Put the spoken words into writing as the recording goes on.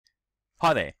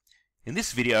Hi there. In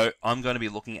this video, I'm going to be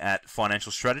looking at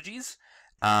financial strategies,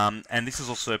 and this is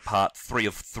also part 3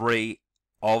 of 3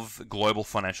 of global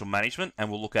financial management,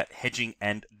 and we'll look at hedging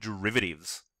and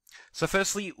derivatives. So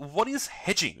firstly, what is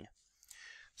hedging?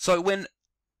 So when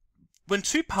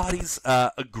two parties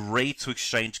agree to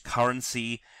exchange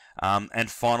currency and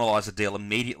finalize a deal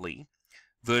immediately,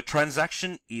 the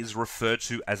transaction is referred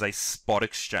to as a spot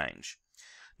exchange.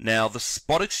 Now, the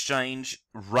spot exchange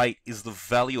rate is the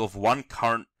value of one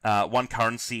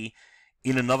currency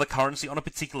in another currency on a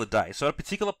particular day. So at a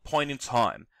particular point in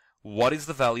time, what is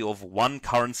the value of one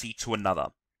currency to another?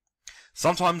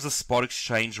 Sometimes the spot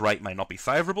exchange rate may not be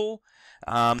favorable,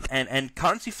 and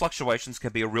currency fluctuations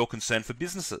can be a real concern for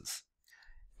businesses.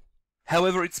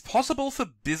 However, it's possible for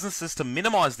businesses to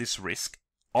minimize this risk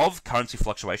of currency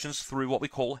fluctuations through what we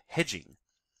call hedging.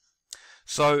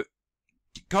 So,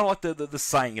 kind of like the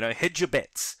saying, hedge your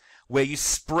bets, where you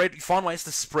find ways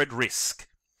to spread risk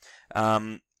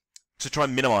to try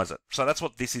and minimize it. So that's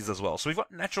what this is as well. So we've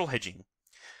got natural hedging.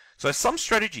 So some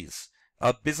strategies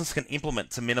a business can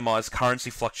implement to minimize currency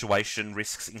fluctuation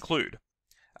risks include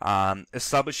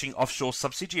establishing offshore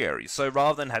subsidiaries. So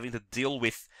rather than having to deal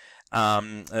with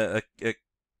another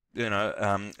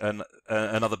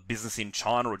business in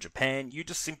China or Japan, you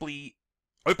just simply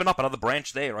open up another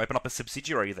branch there, open up a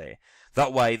subsidiary there.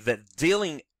 That way, that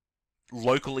dealing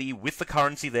locally with the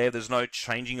currency there's no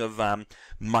changing of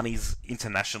monies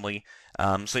internationally.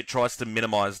 So it tries to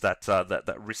minimize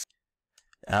that risk.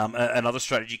 Another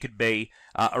strategy could be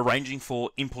arranging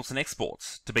for imports and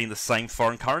exports to be in the same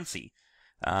foreign currency.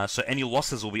 So any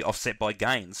losses will be offset by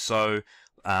gains. So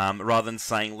rather than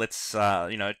saying let's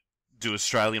do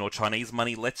Australian or Chinese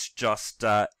money, let's just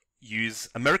use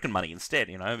American money instead,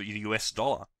 US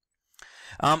dollar.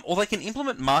 Or they can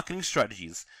implement marketing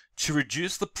strategies to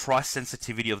reduce the price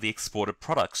sensitivity of the exported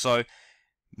product. So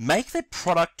make their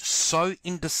product so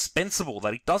indispensable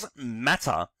that it doesn't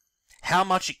matter how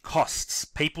much it costs,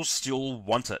 people still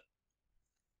want it.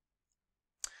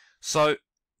 So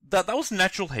that was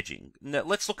natural hedging. Now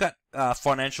let's look at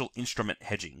financial instrument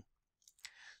hedging.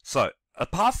 So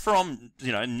apart from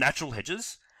natural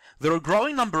hedges, there are a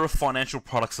growing number of financial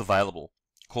products available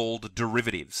called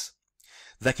derivatives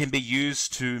that can be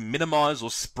used to minimize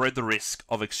or spread the risk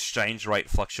of exchange rate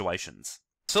fluctuations.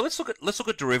 So let's look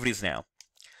at derivatives now.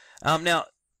 Now,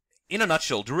 in a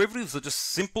nutshell, derivatives are just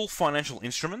simple financial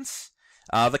instruments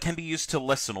that can be used to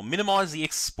lessen or minimize the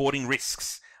exporting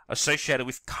risks associated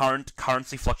with current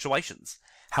currency fluctuations.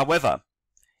 However,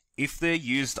 if they're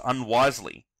used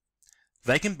unwisely,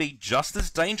 they can be just as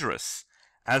dangerous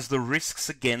as the risks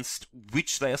against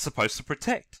which they are supposed to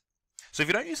protect. So if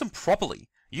you don't use them properly,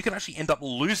 you can actually end up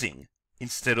losing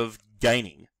instead of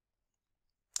gaining.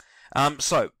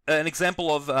 So some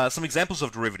examples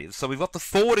of derivatives. So we've got the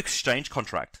forward exchange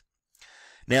contract.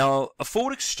 Now, a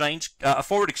forward exchange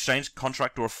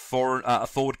contract or a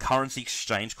forward currency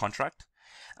exchange contract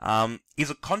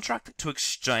is a contract to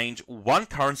exchange one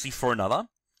currency for another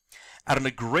at an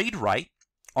agreed rate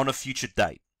on a future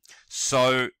date.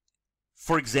 So,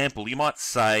 for example, you might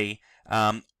say,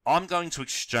 I'm going to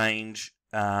exchange,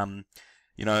 1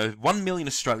 million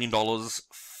Australian dollars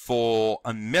for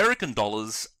American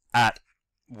dollars at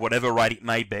whatever rate it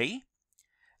may be,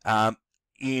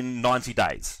 in 90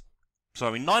 days.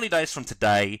 So in 90 days from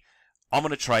today, I'm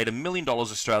going to trade $1 million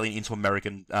Australian into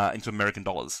American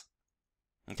dollars.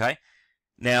 Okay?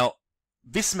 Now,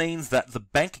 this means that the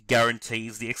bank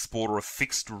guarantees the exporter a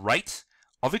fixed rate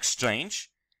of exchange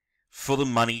for the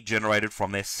money generated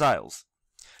from their sales.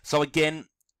 So again,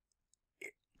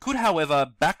 it could, however,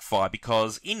 backfire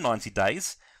because in 90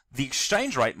 days, the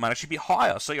exchange rate might actually be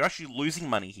higher, so you're actually losing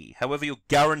money here. However, you're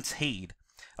guaranteed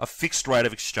a fixed rate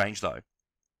of exchange, though.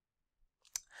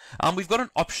 We've got an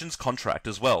options contract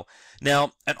as well.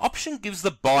 Now, an option gives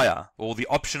the buyer, or the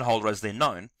option holder as they're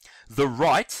known, the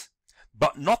right,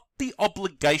 but not the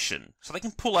obligation, so they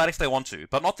can pull out if they want to,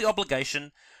 but not the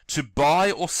obligation to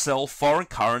buy or sell foreign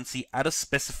currency at a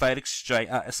specified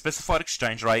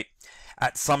exchange rate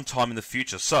at some time in the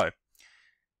future. So,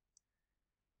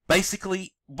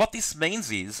 basically, what this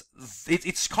means is,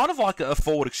 it's kind of like a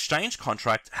forward exchange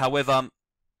contract. However,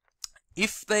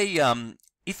 if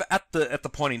at the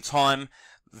point in time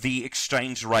the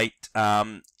exchange rate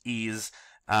is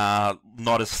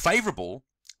not as favorable,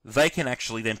 they can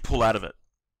actually then pull out of it.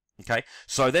 Okay,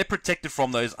 so they're protected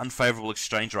from those unfavorable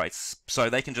exchange rates. So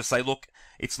they can just say, "Look,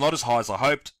 it's not as high as I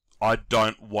hoped. I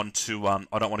don't want to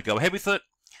go ahead with it."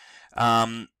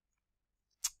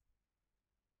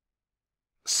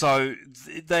 So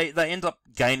they end up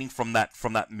gaining from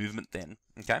that movement then.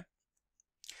 Okay,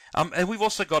 and we've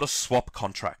also got a swap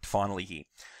contract finally here.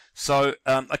 So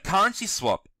a currency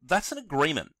swap, that's an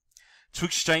agreement to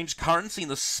exchange currency in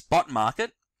the spot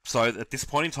market, so at this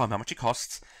point in time how much it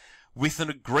costs, with an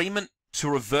agreement to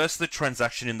reverse the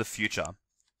transaction in the future.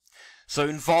 So it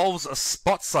involves a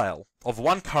spot sale of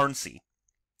one currency,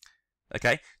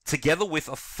 okay, together with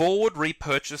a forward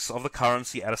repurchase of the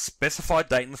currency at a specified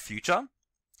date in the future.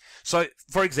 So,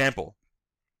 for example,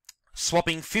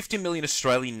 swapping 50 million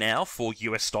Australian now for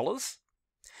US dollars,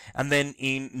 and then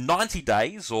in 90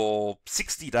 days or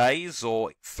 60 days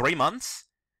or 3 months,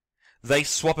 they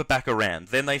swap it back around.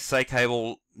 Then they say, okay,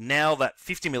 well, now that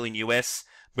 50 million US,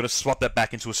 I'm going to swap that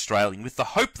back into Australian, with the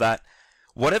hope that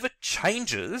whatever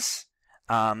changes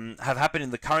have happened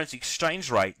in the currency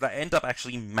exchange rate, they end up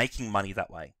actually making money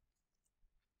that way.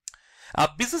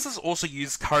 Businesses also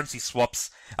use currency swaps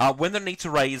when they need to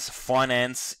raise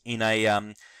finance in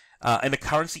a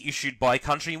currency issued by a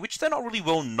country in which they're not really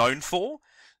well known for.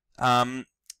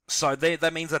 So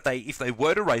that means that if they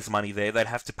were to raise money there, they'd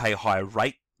have to pay a higher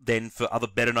rate than for other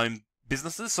better known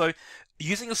businesses. So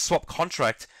using a swap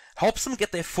contract helps them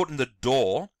get their foot in the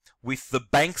door with the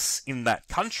banks in that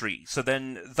country. So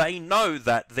then they know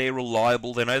that they're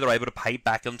reliable, they know they're able to pay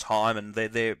back on time, and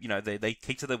they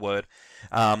keep to their word.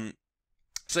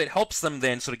 So it helps them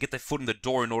then sort of get their foot in the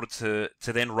door in order to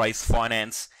then raise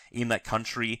finance in that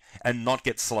country and not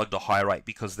get slugged a high rate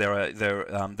because they're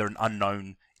an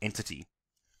unknown entity.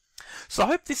 So I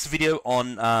hope this video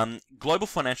on global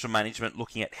financial management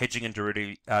looking at hedging and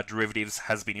derivatives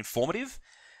has been informative.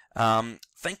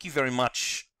 Thank you very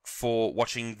much for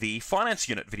watching the Finance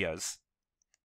Unit videos.